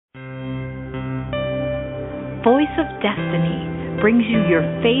Voice of Destiny brings you your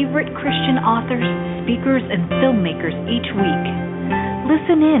favorite Christian authors, speakers, and filmmakers each week.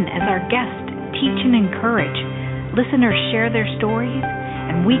 Listen in as our guests teach and encourage, listeners share their stories,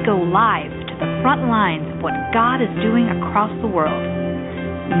 and we go live to the front lines of what God is doing across the world.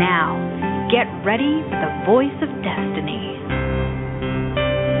 Now, get ready for the Voice of Destiny.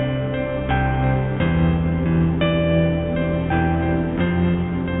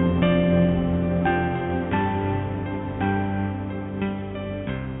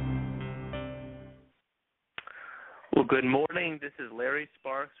 Well, good morning. This is Larry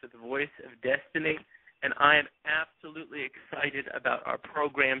Sparks with Voice of Destiny, and I am absolutely excited about our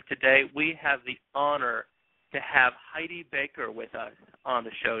program today. We have the honor to have Heidi Baker with us on the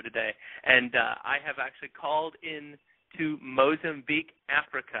show today, and I have actually called in to Mozambique,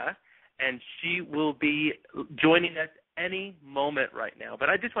 Africa, and she will be joining us any moment right now. But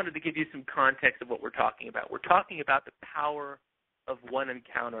I just wanted to give you some context of what we're talking about. We're talking about the power of one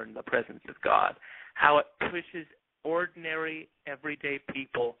encounter in the presence of God, how it pushes ordinary, everyday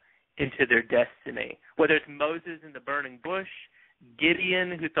people into their destiny. Whether it's Moses in the burning bush,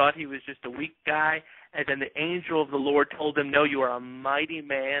 Gideon, who thought he was just a weak guy, and then the angel of the Lord told him, no, you are a mighty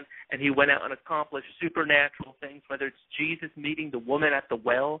man, and he went out and accomplished supernatural things, whether it's Jesus meeting the woman at the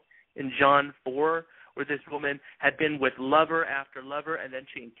well in John 4, where this woman had been with lover after lover, and then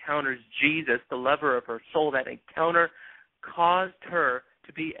she encounters Jesus, the lover of her soul. That encounter caused her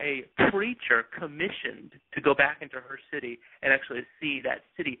to be a preacher commissioned to go back into her city and actually see that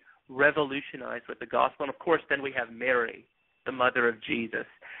city revolutionized with the gospel. And, of course, then we have Mary, the mother of Jesus.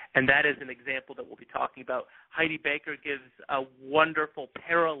 And that is an example that we'll be talking about. Heidi Baker gives a wonderful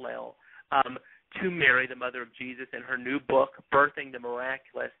parallel to Mary, the mother of Jesus, in her new book, Birthing the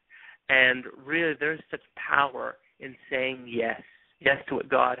Miraculous. And really there's such power in saying yes. Yes to what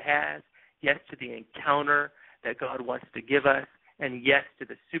God has, yes to the encounter that God wants to give us, and yes to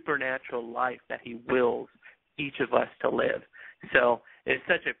the supernatural life that he wills each of us to live. So it's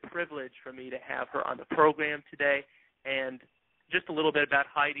such a privilege for me to have her on the program today. And just a little bit about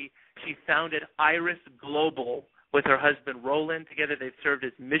Heidi. She founded Iris Global with her husband Roland. Together they've served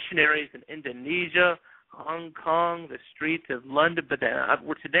as missionaries in Indonesia, Hong Kong, the streets of London. But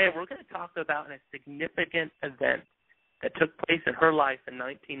today we're going to talk about a significant event that took place in her life in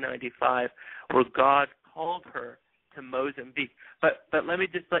 1995 where God called her to Mozambique. But let me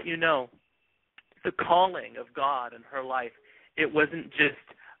just let you know, the calling of God in her life, it wasn't just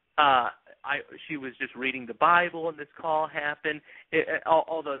she was just reading the Bible and this call happened.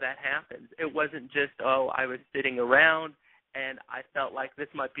 Although that happens, it wasn't just, I was sitting around and I felt like this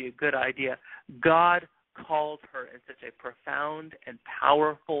might be a good idea. God called her in such a profound and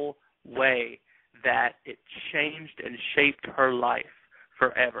powerful way that it changed and shaped her life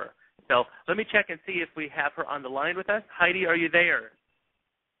forever. So let me check and see if we have her on the line with us. Heidi, are you there?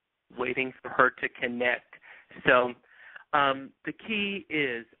 Waiting for her to connect. So the key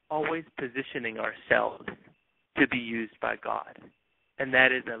is always positioning ourselves to be used by God. And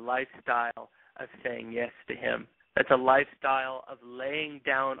that is a lifestyle of saying yes to him. That's a lifestyle of laying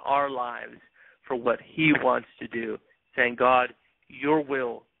down our lives for what he wants to do, saying, God, your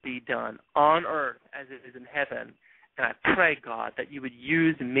will be done on earth as it is in heaven. And I pray, God, that you would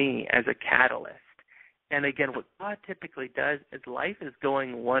use me as a catalyst. And again, what God typically does is life is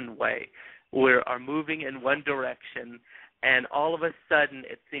going one way. We are moving in one direction, and all of a sudden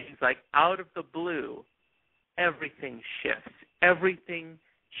it seems like out of the blue, everything shifts. Everything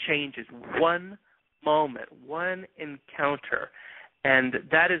changes. One moment, one encounter. And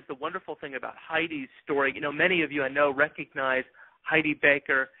that is the wonderful thing about Heidi's story. You know, many of you I know recognize Heidi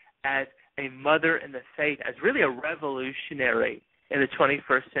Baker as a mother in the faith, as really a revolutionary in the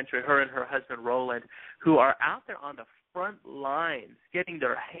 21st century, her and her husband Roland, who are out there on the front lines, getting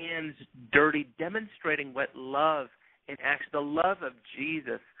their hands dirty, demonstrating what love in action, the love of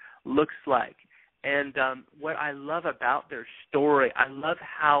Jesus looks like. And what I love about their story, I love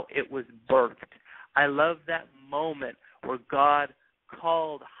how it was birthed. I love that moment where God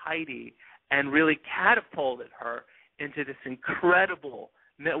called Heidi and really catapulted her into this incredible,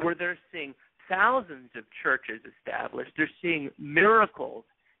 where they're seeing thousands of churches established. They're seeing miracles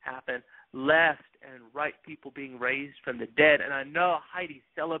happen left and right, people being raised from the dead. And I know Heidi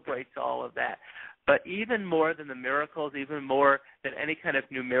celebrates all of that. But even more than the miracles, even more than any kind of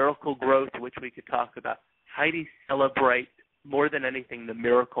numerical growth, which we could talk about, Heidi celebrates more than anything the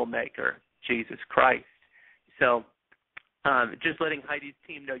miracle maker, Jesus Christ. So just letting Heidi's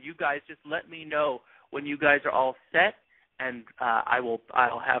team know, you guys just let me know when you guys are all set, and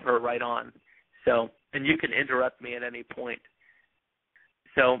I'll have her right on. So, and you can interrupt me at any point.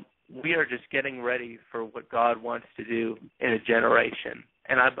 So we are just getting ready for what God wants to do in a generation.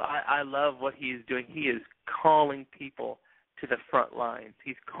 And I love what He is doing. He is calling people to the front lines.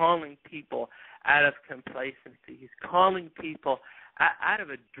 He's calling people out of complacency. He's calling people out of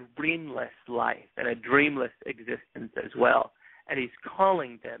a dreamless life and a dreamless existence as well. And He's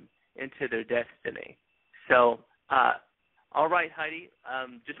calling them into their destiny. So, all right, Heidi,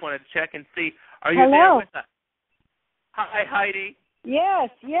 just wanted to check and see. Are you there with us? Hi, Heidi. Yes.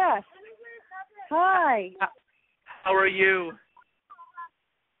 Hi. How are you?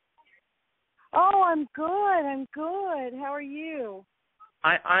 Oh, I'm good. How are you?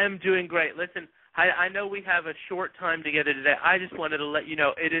 I am doing great. Listen, I know we have a short time together today. I just wanted to let you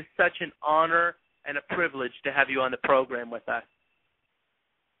know it is such an honor and a privilege to have you on the program with us.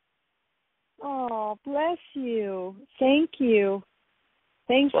 Oh, bless you. Thank you.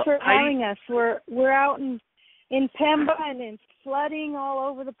 Thanks Well, for having us. We're out in Pemba and it's flooding all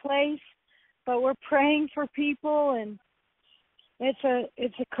over the place, but we're praying for people, and it's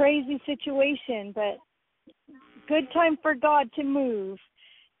a crazy situation, but good time for God to move.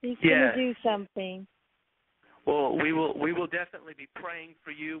 He's going to do something. Well, we will definitely be praying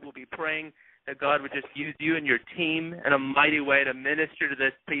for you. We'll be praying that God would just use you and your team in a mighty way to minister to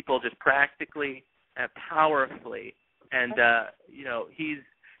this people just practically and powerfully. And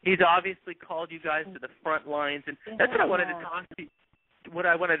He's obviously called you guys to the front lines, and that's what I wanted to talk to you. What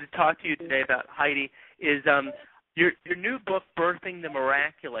I wanted to talk to you today about, Heidi, is your new book, Birthing the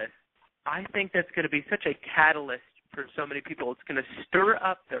Miraculous. I think that's going to be such a catalyst for so many people. It's going to stir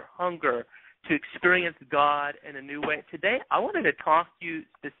up their hunger to experience God in a new way. Today, I wanted to talk to you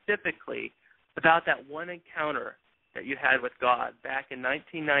specifically about that one encounter that you had with God back in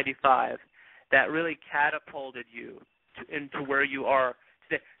 1995 that really catapulted you into where you are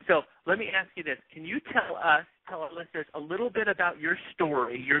today. So let me ask you this. Can you tell our listeners, a little bit about your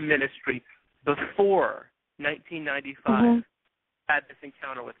story, your ministry, before 1995 had this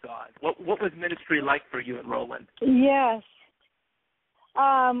encounter with God? What was ministry like for you in Roland? Yes.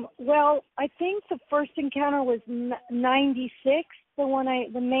 Well, I think the first encounter was 96,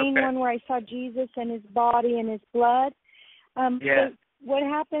 the main one where I saw Jesus and His body and His blood. So what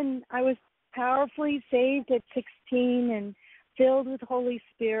happened, I was powerfully saved at 16 and filled with Holy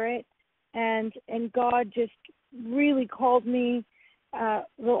Spirit, and God just really called me, the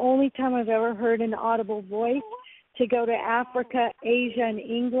only time I've ever heard an audible voice, to go to Africa, Asia, and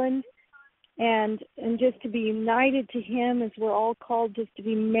England, and just to be united to Him, as we're all called just to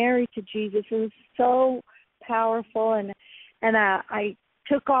be married to Jesus. It was so powerful, and I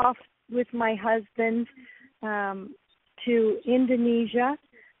took off with my husband to Indonesia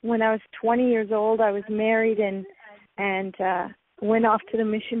when I was 20 years old. I was married and went off to the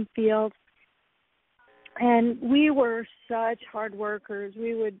mission field. And we were such hard workers.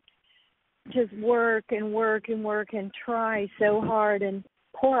 We would just work and try so hard and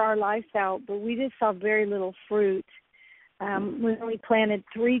pour our lives out, but we just saw very little fruit. We only planted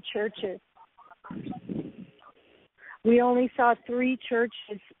 3 churches. We only saw 3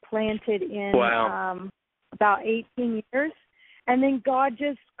 churches planted in about 18 years. And then God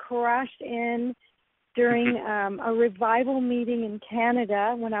just crashed in during a revival meeting in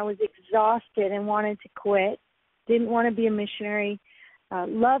Canada when I was exhausted and wanted to quit, didn't want to be a missionary,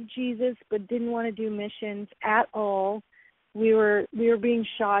 loved Jesus but didn't want to do missions at all. We were being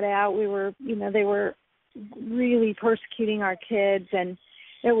shot at. They were really persecuting our kids, and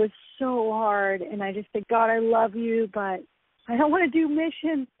it was so hard. And I just said, God, I love you, but I don't want to do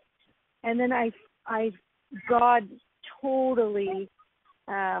missions. And then God totally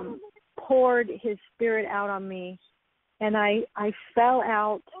poured His Spirit out on me, and I fell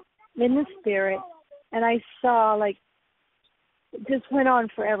out in the Spirit, and I saw, like, it just went on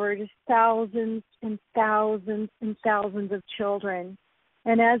forever, just thousands and thousands and thousands of children.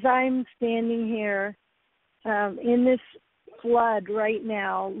 And as I'm standing here in this flood right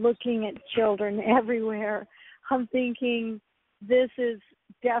now, looking at children everywhere, I'm thinking this is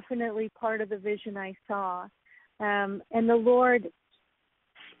definitely part of the vision I saw. And the Lord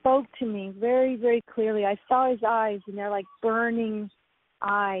spoke to me very, very clearly. I saw His eyes, and they're like burning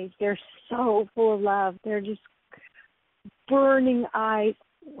eyes. They're so full of love. They're just burning eyes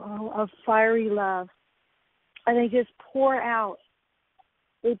of fiery love. And they just pour out.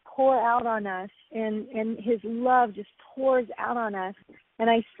 They pour out on us, and His love just pours out on us. And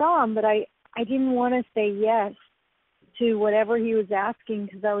I saw Him, but I didn't want to say yes to whatever He was asking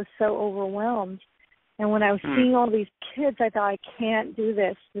because I was so overwhelmed. And when I was seeing all these kids, I thought, I can't do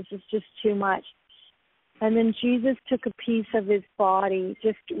this. This is just too much. And then Jesus took a piece of his body,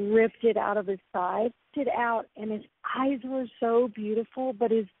 just ripped it out of his side, ripped it out, and his eyes were so beautiful, but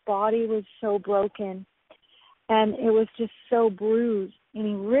his body was so broken. And it was just so bruised. And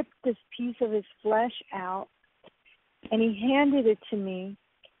he ripped this piece of his flesh out, and he handed it to me.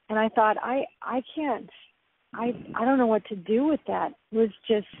 And I thought, I don't know what to do with that.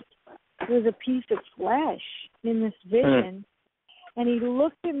 It was a piece of flesh in this vision. And he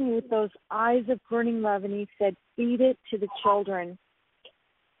looked at me with those eyes of burning love, and he said, feed it to the children.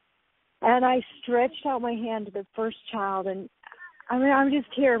 And I stretched out my hand to the first child, and I'm just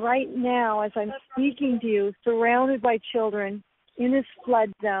here right now as I'm speaking to you, surrounded by children in this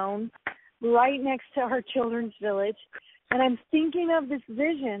flood zone, right next to our children's village. And I'm thinking of this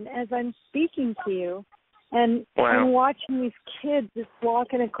vision as I'm speaking to you. And I'm watching these kids just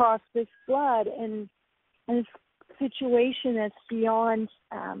walking across this flood and this situation that's beyond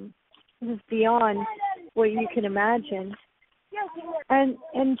what you can imagine. And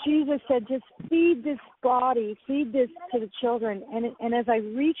Jesus said, just feed this body, feed this to the children. And as I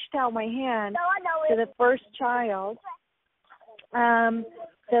reached out my hand to the first child,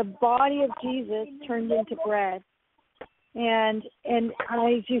 the body of Jesus turned into bread. And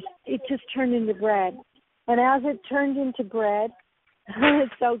it just turned into bread. And as it turned into bread,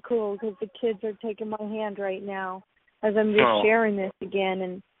 it's so cool because the kids are taking my hand right now as I'm just sharing this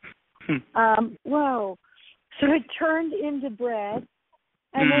again. And whoa. So it turned into bread,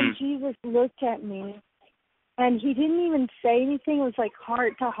 and then Jesus looked at me, and he didn't even say anything. It was like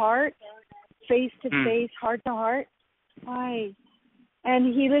heart to heart, face to face, heart to heart. Hi.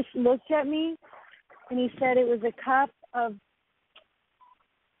 And he just looked at me, and he said it was a cup of,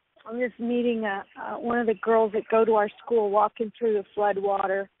 I'm just meeting one of the girls that go to our school walking through the flood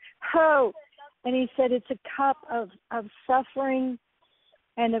water. Oh, and he said it's a cup of suffering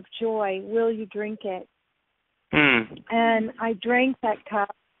and of joy. Will you drink it? And I drank that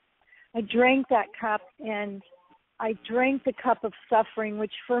cup. And I drank the cup of suffering,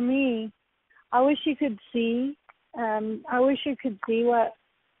 which for me, I wish you could see. I wish you could see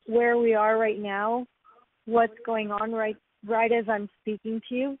where we are right now, what's going on right as I'm speaking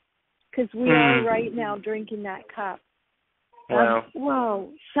to you, because we are right now drinking that cup. Wow.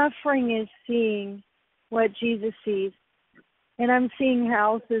 Suffering is seeing what Jesus sees. And I'm seeing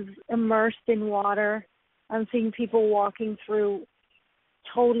houses immersed in water. I'm seeing people walking through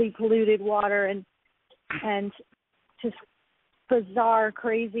totally polluted water and just bizarre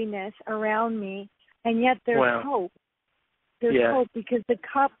craziness around me. And yet there's hope. There's hope because the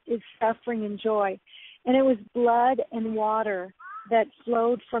cup is suffering and joy. And it was blood and water that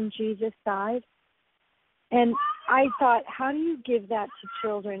flowed from Jesus' side. And I thought, how do you give that to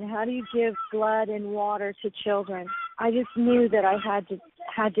children? How do you give blood and water to children? I just knew that I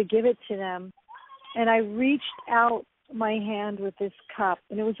had to give it to them. And I reached out my hand with this cup,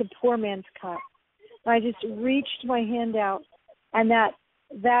 and it was a poor man's cup. And I just reached my hand out, and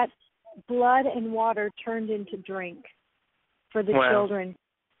that blood and water turned into drink for the children.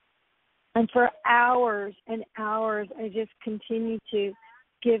 And for hours and hours, I just continued to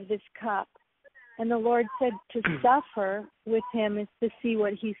give this cup. And the Lord said to suffer with him is to see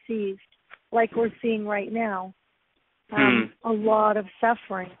what he sees, like we're seeing right now, a lot of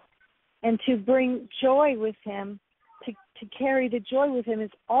suffering. And to bring joy with him, to carry the joy with him is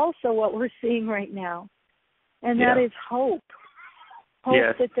also what we're seeing right now. And that is hope.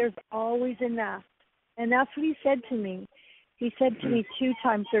 Hope that there's always enough. And that's what he said to me. He said to me 2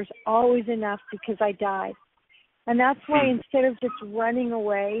 times, there's always enough because I died. And that's why instead of just running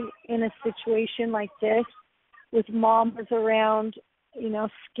away in a situation like this with mamas around,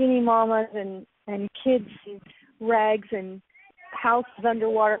 skinny mamas and kids in rags and houses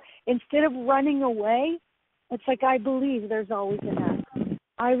underwater, instead of running away, it's like I believe there's always enough.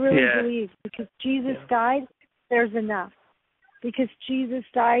 I really believe because Jesus died, there's enough. Because Jesus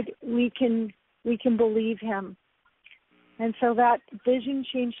died, we can believe him. And so that vision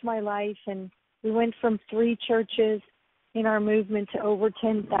changed my life, and we went from 3 churches in our movement to over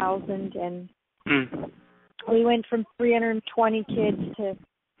 10,000, and we went from 320 kids to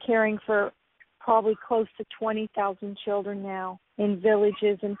caring for probably close to 20,000 children now in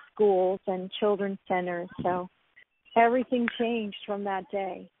villages and schools and children's centers. So everything changed from that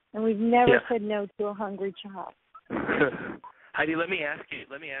day, and we've never said no to a hungry child. Heidi, let me ask you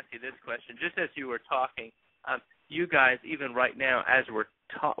this question. Just as you were talking, you guys, even right now, as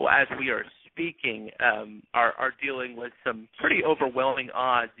we are speaking, are dealing with some pretty overwhelming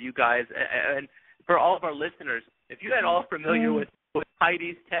odds. You guys, and for all of our listeners, if you're at all familiar with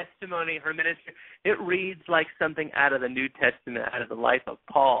Heidi's testimony, her ministry, it reads like something out of the New Testament, out of the life of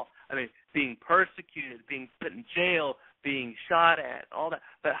Paul. I mean, being persecuted, being put in jail, being shot at, all that.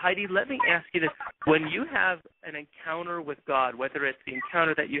 But Heidi, let me ask you this. When you have an encounter with God, whether it's the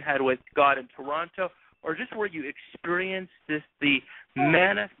encounter that you had with God in Toronto or just where you experienced the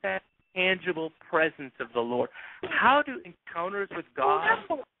manifest, tangible presence of the Lord, how do encounters with God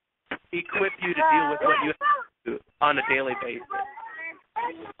equip you to deal with what you have to do on a daily basis?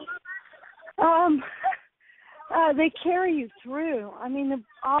 They carry you through. I mean,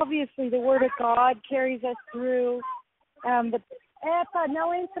 obviously the Word of God carries us through. But no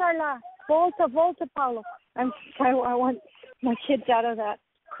entra la volta, Paulo. I want my kids out of that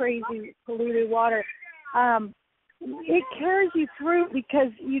crazy polluted water. It carries you through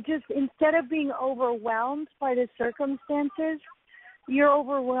because you just, instead of being overwhelmed by the circumstances, you're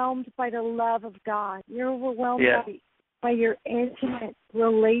overwhelmed by the love of God. You're overwhelmed by your intimate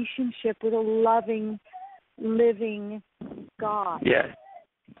relationship with a loving, living God. Yes.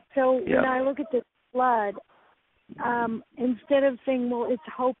 So when I look at this flood, instead of saying, well, it's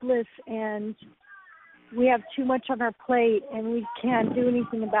hopeless and we have too much on our plate and we can't do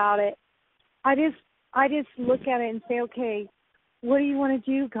anything about it, I just look at it and say, okay, what do you want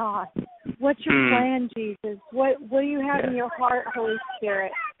to do, God? What's your plan, Jesus? What do you have in your heart, Holy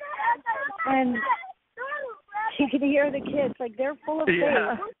Spirit? And you can hear the kids, like they're full of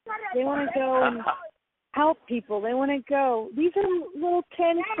faith. They want to go and help people. They want to go. These are little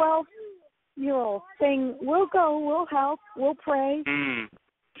 10, 12-year-olds saying, we'll go, we'll help, we'll pray.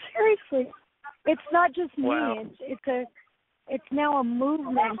 Seriously, it's not just me. It's now a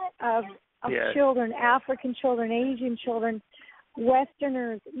movement of children, African children, Asian children,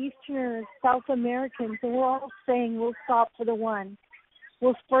 Westerners, Easterners, South Americans, and we're all saying we'll stop for the one.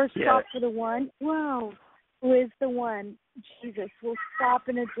 We'll first stop for the one. Wow, who is the one? Jesus. We'll stop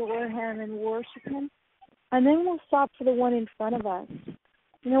and adore him and worship him, and then we'll stop for the one in front of us.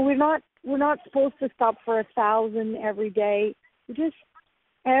 You know, we're not supposed to stop for 1,000 every day.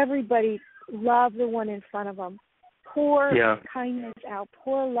 Everybody love the one in front of them. Pour kindness out,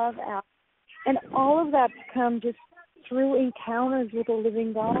 pour love out. And all of that comes just through encounters with the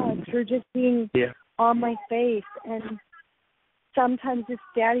living God, through just being on my face. And sometimes it's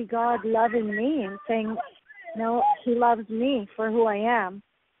Daddy God loving me and saying, no, he loves me for who I am,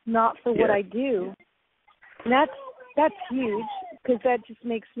 not for what I do. And that's huge, because that just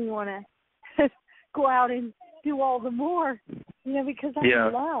makes me want to go out and do all the more, you know, because I'm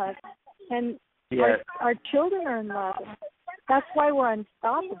in love. And our children are in love. That's why we're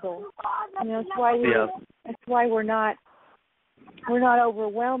unstoppable. You know, that's why we're not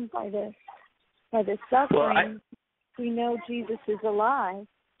overwhelmed by this suffering. We know Jesus is alive.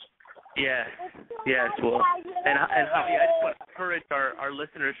 Yes. Well, and Heidi, I just want to encourage our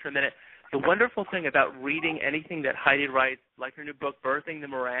listeners for a minute. The wonderful thing about reading anything that Heidi writes, like her new book, Birthing the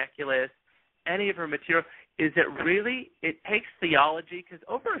Miraculous, any of her material, is that really it takes theology, because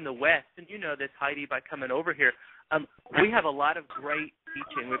over in the West, and you know this, Heidi, by coming over here, we have a lot of great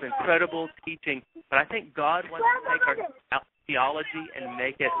teaching. We have incredible teaching, but I think God wants to take our theology and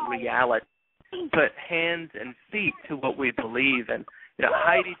make it reality, put hands and feet to what we believe. And you know,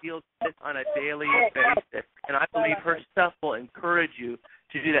 Heidi deals with this on a daily basis, and I believe her stuff will encourage you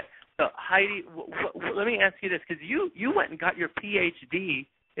to do that. So, Heidi, let me ask you this, because you went and got your PhD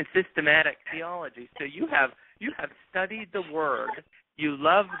in systematic theology. So you have studied the Word. You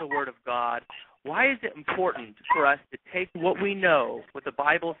love the Word of God. Why is it important for us to take what we know, what the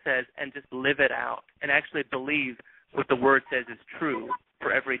Bible says, and just live it out and actually believe what the Word says is true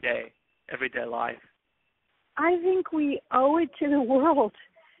for everyday life? I think we owe it to the world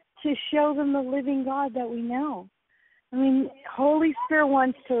to show them the living God that we know. I mean, Holy Spirit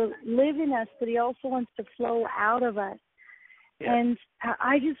wants to live in us, but he also wants to flow out of us. Yeah. And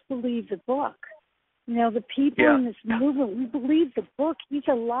I just believe the book. You know, the people in this movement, we believe the book. He's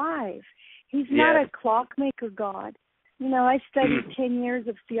alive. He's not a clockmaker God. You know, I studied 10 years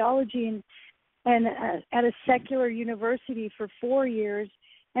of theology and at a secular university for 4 years,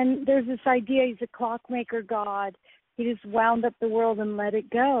 and there's this idea he's a clockmaker God. He just wound up the world and let it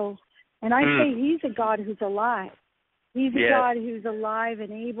go. And I say he's a God who's alive. He's a God who's alive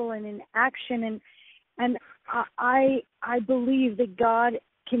and able and in action, and I believe that God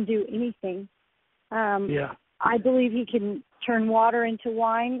can do anything. I believe he can turn water into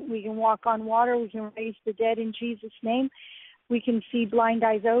wine. We can walk on water. We can raise the dead in Jesus' name. We can see blind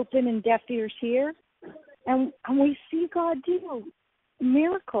eyes open and deaf ears hear. And we see God do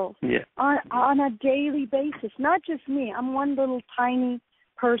miracles on a daily basis. Not just me. I'm one little tiny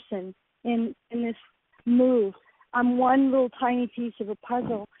person in this move. I'm one little tiny piece of a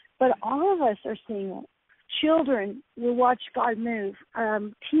puzzle. But all of us are seeing it. Children will watch God move.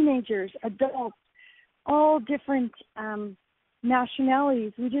 Teenagers, adults, all different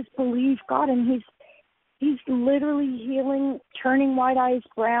nationalities. We just believe God, and He's literally healing, turning white eyes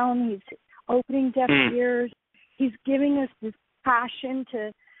brown. He's opening deaf ears. He's giving us this passion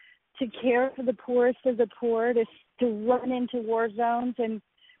to care for the poorest of the poor, to run into war zones and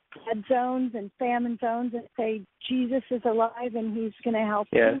flood zones and famine zones and say, Jesus is alive and He's going to help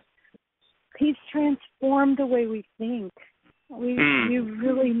you. He's transformed the way we think. You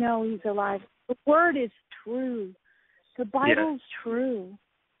really know He's alive. The Word is true. The Bible's true.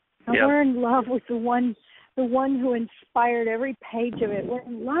 And we're in love with the one who inspired every page of it. We're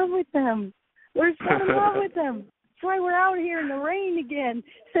in love with them. We're so in love with them. That's why we're out here in the rain again.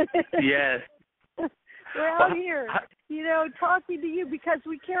 Yes. We're out here, talking to you because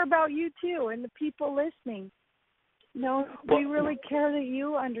we care about you too and the people listening. We really care that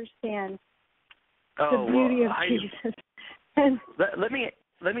you understand the beauty of Jesus. And let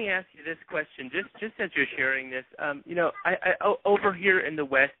me ask you this question, just as you're sharing this. I over here in the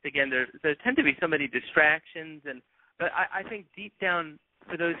West, again, there tend to be so many distractions, but I think deep down,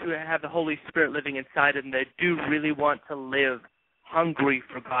 for those who have the Holy Spirit living inside of them, they do really want to live hungry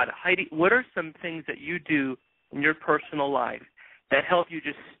for God. Heidi, what are some things that you do in your personal life that help you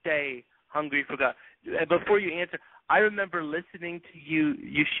just stay hungry for God? Before you answer, I remember listening to you.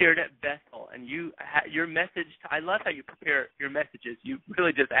 You shared at Bethel, and your message. I love how you prepare your messages. You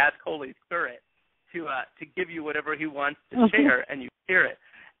really just ask Holy Spirit to give you whatever He wants to share, and you share it.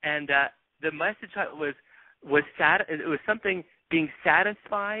 And the message was sad. It was something being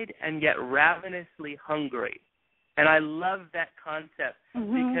satisfied and yet ravenously hungry. And I love that concept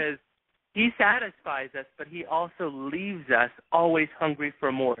because He satisfies us, but He also leaves us always hungry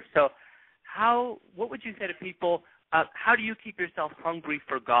for more. So what would you say to people? How do you keep yourself hungry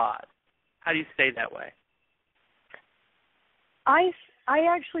for God? How do you stay that way? I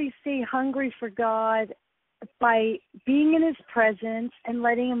actually stay hungry for God by being in His presence and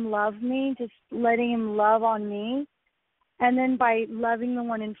letting Him love me, just letting Him love on me, and then by loving the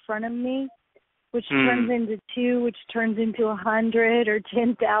one in front of me, which turns into 2, which turns into 100 or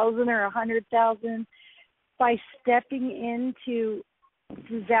 10,000 or 100,000, by stepping into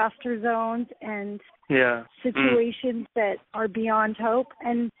disaster zones and situations that are beyond hope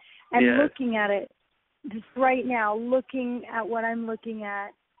and looking at it just right now, looking at what I'm looking at,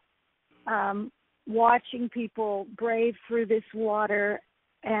 watching people brave through this water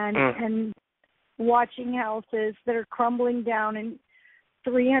and watching houses that are crumbling down and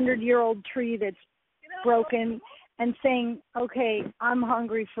 300-year-old tree that's broken and saying, okay, I'm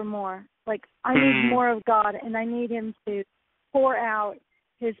hungry for more. Like, I need more of God, and I need Him to pour out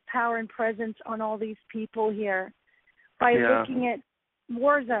His power and presence on all these people here by looking at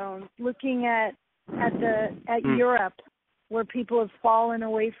war zones, looking at Europe, where people have fallen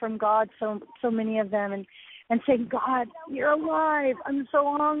away from God, so many of them, and saying, God, You're alive. I'm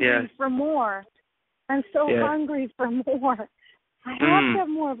so hungry for more. I'm so hungry for more. I have to have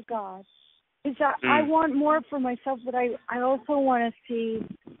more of God. I want more for myself, but I also want to see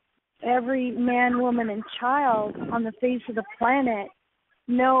every man, woman, and child on the face of the planet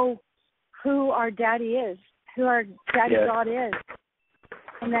know who our Daddy is, who our Daddy God is,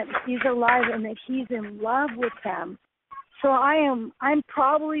 and that He's alive and that He's in love with them. So I'm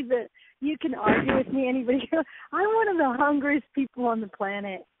probably you can argue with me, anybody. I'm one of the hungriest people on the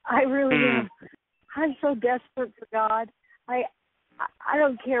planet. I really am. I'm so desperate for God. I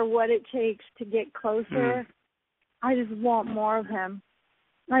don't care what it takes to get closer. I just want more of Him.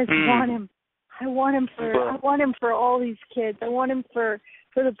 I just want Him. I want Him for all these kids. I want Him for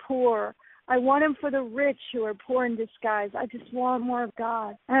the poor. I want Him for the rich who are poor in disguise. I just want more of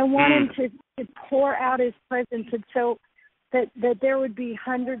God. And I want Him to pour out His presence, and so that there would be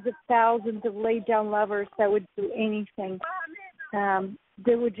hundreds of thousands of laid down lovers that would do anything.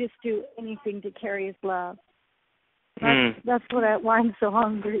 That would just do anything to carry His love. That's why I'm so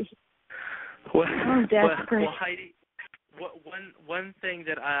hungry. I'm desperate. Well, Heidi, one thing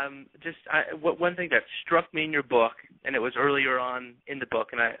that one thing that struck me in your book, and it was earlier on in the book,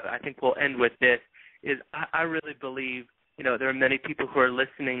 and I think we'll end with this, is I really believe there are many people who are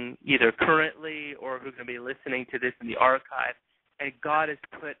listening either currently or who are going to be listening to this in the archive, and God has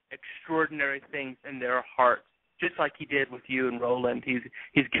put extraordinary things in their hearts, just like He did with you and Roland.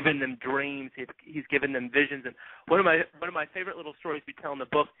 He's given them dreams. He's given them visions. And one of my favorite little stories we tell in the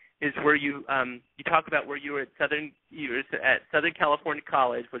book is where you talk about where you were at Southern California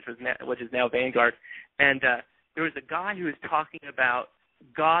College, which is now Vanguard, and there was a guy who was talking about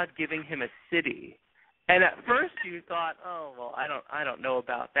God giving him a city. And at first you thought, oh well, I don't know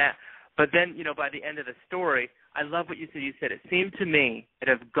about that. But then, by the end of the story, I love what you said. You said, it seemed to me that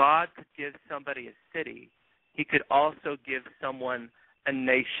if God could give somebody a city, he could also give someone a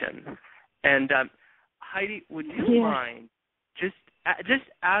nation. And Heidi, would you mind, just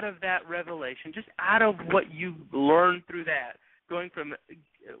out of that revelation, just out of what you learned through that, going from,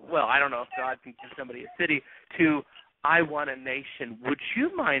 I don't know if God can give somebody a city, to I want a nation, would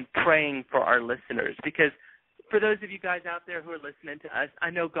you mind praying for our listeners? Because for those of you guys out there who are listening to us,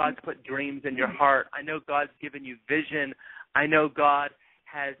 I know God's put dreams in your heart. I know God's given you vision. I know God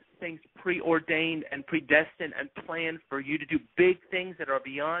has things preordained and predestined and planned for you to do big things that are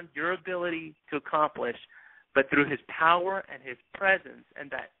beyond your ability to accomplish. But through his power and his presence and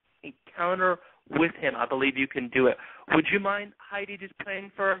that encounter with him, I believe you can do it. Would you mind, Heidi, just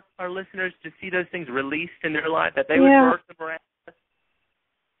praying for our listeners to see those things released in their life, that they would birth the miraculous?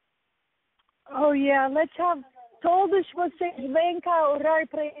 Oh, yeah. Let's have todos vocês vem cá orar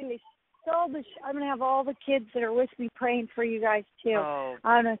para eles. Todos. I'm going to have all the kids that are with me praying for you guys, too. Oh,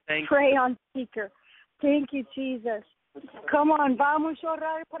 I'm going to pray on speaker. Thank you, Jesus. Come on. Vamos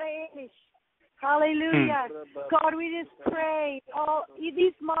orar para eles. Hallelujah. God, we just pray. All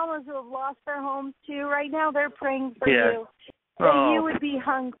these mamas who have lost their homes too, right now they're praying for you. That you would be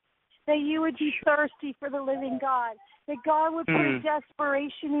hungry, that you would be thirsty for the living God, that God would put a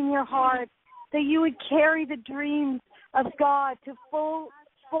desperation in your heart, that you would carry the dreams of God to full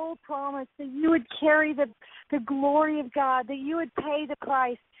promise, that you would carry the glory of God, that you would pay the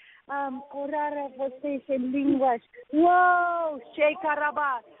price. Orar a vocês em línguas. Whoa,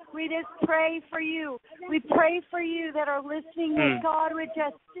 Shekarabah. We just pray for you. We pray for you that are listening, that God would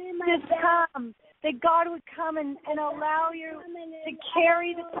just come, that God would come and allow you to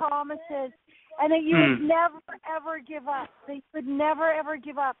carry the promises, and that you would never, ever give up, that you would never, ever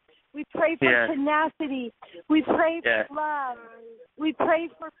give up. We pray for tenacity. We pray for love. We pray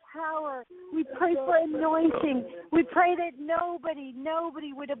for power. We pray for anointing. We pray that nobody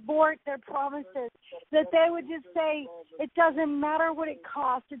would abort their promises, that they would just say, it doesn't matter what it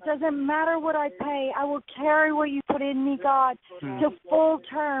costs. It doesn't matter what I pay. I will carry what you put in me, God, to full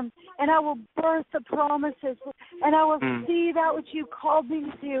term, and I will birth the promises, and I will see that which you called me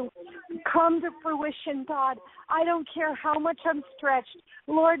to do come to fruition, God. I don't care how much I'm stretched.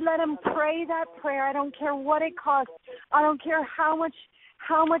 Lord, let them pray that prayer. I don't care what it costs. I don't care how much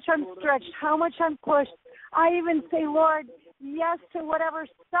I'm stretched, how much I'm pushed. I even say, Lord, yes to whatever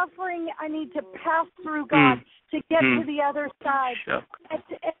suffering I need to pass through, God, to get to the other side. Sure.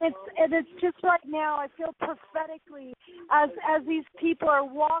 And it's just right now, I feel prophetically, as these people are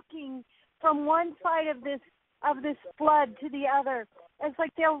walking from one side of this flood to the other. It's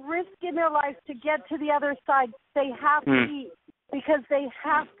like they'll risk in their lives to get to the other side. They have to eat because they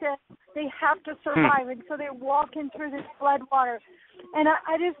have to survive, and so they're walking through this flood water. And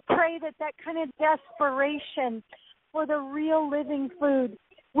I just pray that kind of desperation for the real living food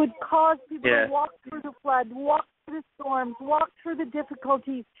would cause people to walk through the flood, walk through the storms, walk through the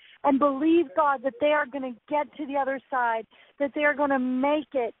difficulties, and believe, God, that they are going to get to the other side, that they are going to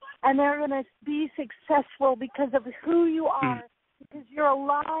make it, and they're going to be successful because of who you are, because you're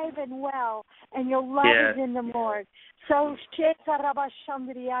alive and well, and your love is in the Lord. So,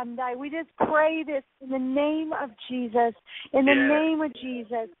 we just pray this in the name of Jesus, in the name of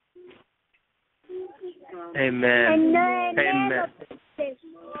Jesus. Amen.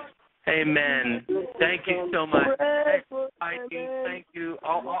 Amen. Thank you so much. Thank you.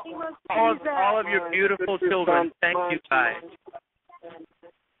 All of your beautiful children. Thank you, guys.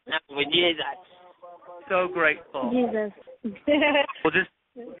 So grateful. Jesus. We'll just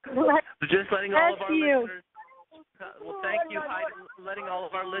letting all of our listeners. Well, thank you, Heidi, letting all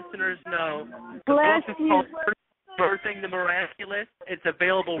of our listeners know. The book is called Birthing the Miraculous. It's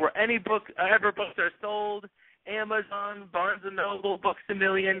available where ever books are sold. Amazon, Barnes & Noble, Books A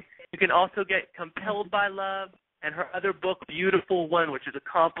Million. You can also get Compelled by Love and her other book, Beautiful One, which is a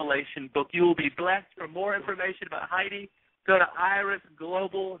compilation book. You will be blessed. For more information about Heidi, go to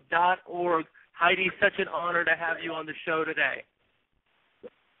irisglobal.org. Heidi, such an honor to have you on the show today.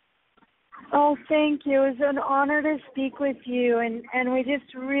 Oh, thank you. It was an honor to speak with you, and we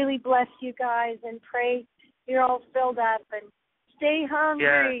just really bless you guys and pray you're all filled up, and stay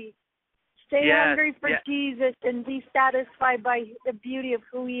hungry. Yeah. Stay hungry for Jesus and be satisfied by the beauty of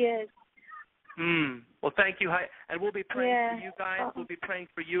who he is. Well, thank you. And we'll be praying for you guys. We'll be praying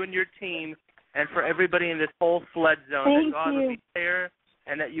for you and your team and for everybody in this whole flood zone. That God would be there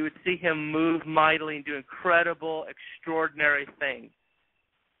and that you would see him move mightily and do incredible, extraordinary things.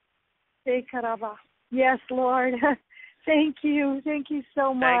 Yes, Lord. Thank you. Thank you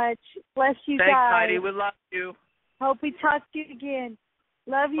so much. Bless you guys. Thanks, Heidi. We love you. Hope we talk to you again.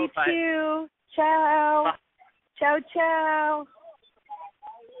 Love you Bye. too. Ciao. Bye. Ciao, ciao.